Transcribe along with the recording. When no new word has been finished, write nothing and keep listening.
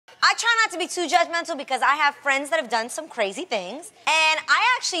I try not to be too judgmental because I have friends that have done some crazy things. And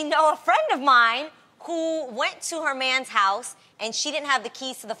I actually know a friend of mine who went to her man's house and she didn't have the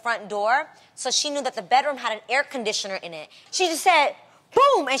keys to the front door, so she knew that the bedroom had an air conditioner in it. She just said,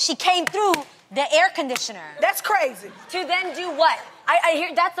 boom, and she came through the air conditioner. That's crazy. To then do what? I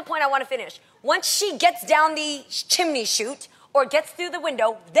hear, that's the point I want to finish. Once she gets down the chimney chute or gets through the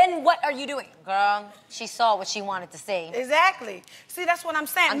window, then what are you doing? Girl, she saw what she wanted to see. Exactly. See, that's what I'm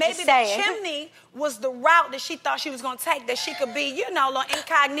saying. Maybe the chimney was the route that she thought she was going to take, that she could be, you know, little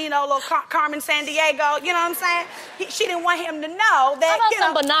incognito, little Carmen Sandiego, you know what I'm saying? She didn't want him to know that, How about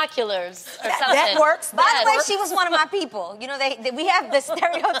some binoculars or something? That works. By the way, she was one of my people. You know, we have the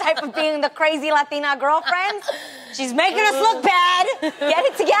stereotype of being the crazy Latina girlfriends. She's making us look bad. Get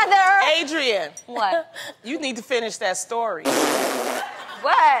it together. Adrienne. What? You need to finish that story.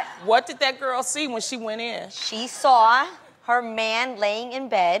 What? What did that girl see when she went in? She saw her man laying in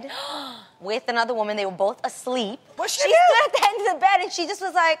bed with another woman. They were both asleep. What she stood at the end of the bed and she just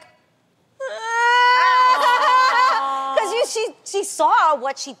was like, because she saw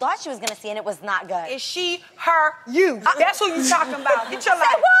what she thought she was going to see and it was not good. Is she, her, you? That's who you talking about. Get your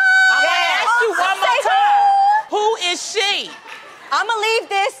life. I'm going to ask you one more time. Who is she? I'm going to leave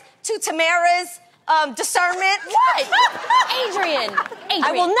this to Tamara's discernment. What? Adrienne.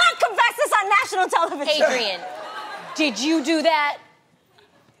 I will not confess this on national television. Adrienne, did you do that?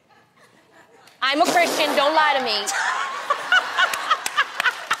 I'm a Christian, don't lie to me.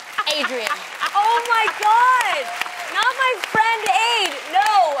 Adrienne. Oh my God! Not my friend Aid. No.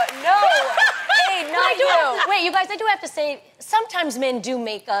 Aid, not you. Wait, you guys, I do have to say, sometimes men do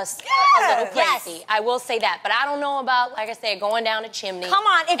make us a little crazy. Yes. I will say that, but I don't know about, like I said, going down a chimney. Come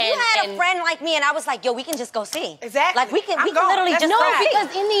on, if you had a friend like me and I was like, yo, we can just go see. Exactly. Like, we can literally just No, go see.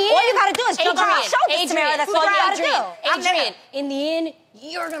 because in the end... All you gotta do is jump on our shoulders, Tamara. That's all you gotta do. Adrienne, in the end,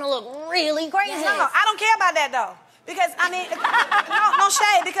 you're gonna look really crazy. No, I don't care about that, though. Because, I mean, no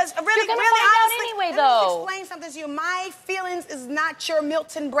shade, because really, You're gonna really find out honestly, anyway, let me though. explain something to you. My feelings is not your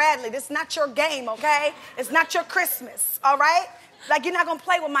Milton Bradley. This is not your game, okay? It's not your Christmas, all right? Like, you're not gonna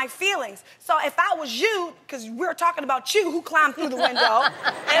play with my feelings. So if I was you, because we're talking about you who climbed through the window.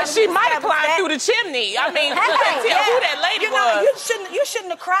 And she might have climbed through the chimney. I mean, you can't tell who that lady was. You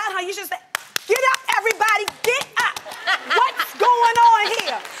shouldn't have cried, huh? You should say, get up, everybody, get up. What's going on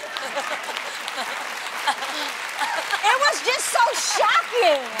here? It was just so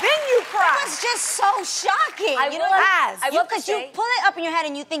shocking. Then you cry. It was just so shocking. Because you pull it up in your head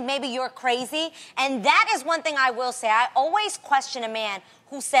and you think maybe you're crazy. And that is one thing I will say. I always question a man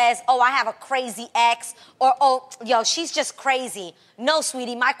who says, oh, I have a crazy ex, or, oh, yo, she's just crazy. No,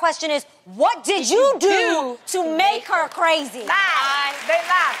 sweetie, my question is, what did you do to make her crazy? Lie. They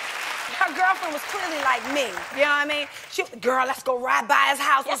lie. Her girlfriend was clearly like me. You know what I mean? Girl, let's go ride by his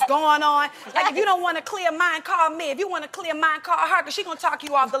house. What's going on? Like, if you don't want to clear mine, call me. If you want to clear mine, call her, because she's going to talk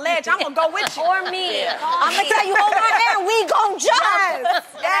you off the ledge. I'm going to go with you. Or me. I'm going to tell you, hold my hand, we gon' jump.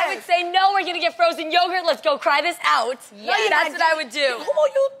 And I would say, no, we're going to get frozen yogurt. Let's go cry this out. Yeah, that's what I would do. Who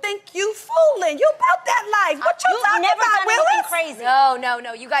you think you fooling? You about that life. What you talking never about, done Willis? anything crazy.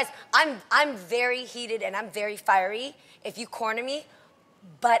 No. You guys, I'm very heated and I'm very fiery. If you corner me,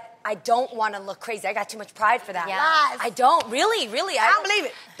 but I don't want to look crazy. I got too much pride for that. Yeah. Lies. I don't. Really. I don't believe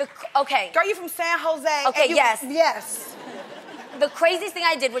it. Okay. Girl, you from San Jose. Okay, yes. Yes. The craziest thing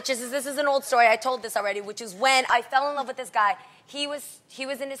I did, this is an old story, I told this already, which is when I fell in love with this guy. He was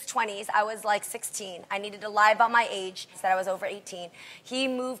in his 20s. I was like 16. I needed to lie about my age. He said I was over 18. He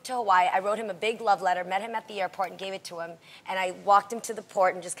moved to Hawaii. I wrote him a big love letter, met him at the airport and gave it to him. And I walked him to the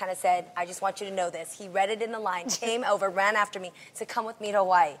port and just kind of said, I just want you to know this. He read it in the line, came over, ran after me to come with me to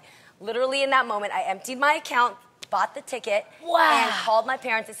Hawaii. Literally in that moment, I emptied my account, bought the ticket, and called my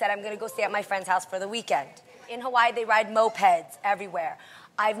parents and said, I'm going to go stay at my friend's house for the weekend. In Hawaii, they ride mopeds everywhere.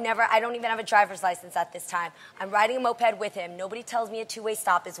 I don't even have a driver's license at this time. I'm riding a moped with him. Nobody tells me a two-way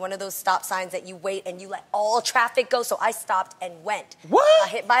stop is one of those stop signs that you wait and you let all traffic go. So I stopped and went. What? Got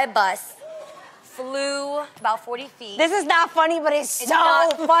hit by a bus, flew about 40 feet. This is not funny, but it's so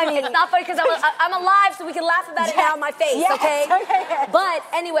funny. It's not funny because I'm alive, so we can laugh about it now in my face, okay? But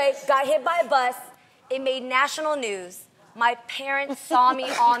anyway, got hit by a bus. It made national news. My parents saw me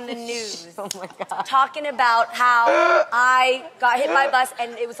on the news talking about how I got hit by a bus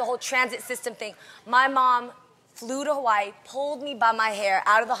and it was a whole transit system thing. My mom flew to Hawaii, pulled me by my hair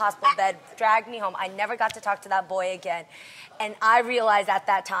out of the hospital bed, dragged me home. I never got to talk to that boy again. And I realized at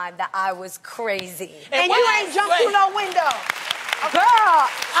that time that I was crazy. And you ain't jumped through no window. Girl,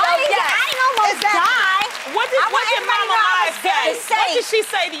 I almost died. What did Mama Live say? Safe. What did she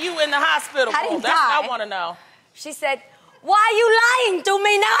say to you in the hospital? I didn't die. I want to know. She said, Why are you lying to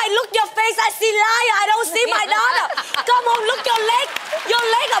me? Now I look your face, I see liar. I don't see my daughter. Come on, look your leg. Your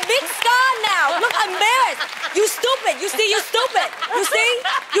leg a big scar now. Look, I'm embarrassed. You stupid. You see, you stupid. You see?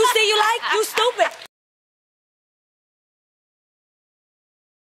 You see, you like? You stupid.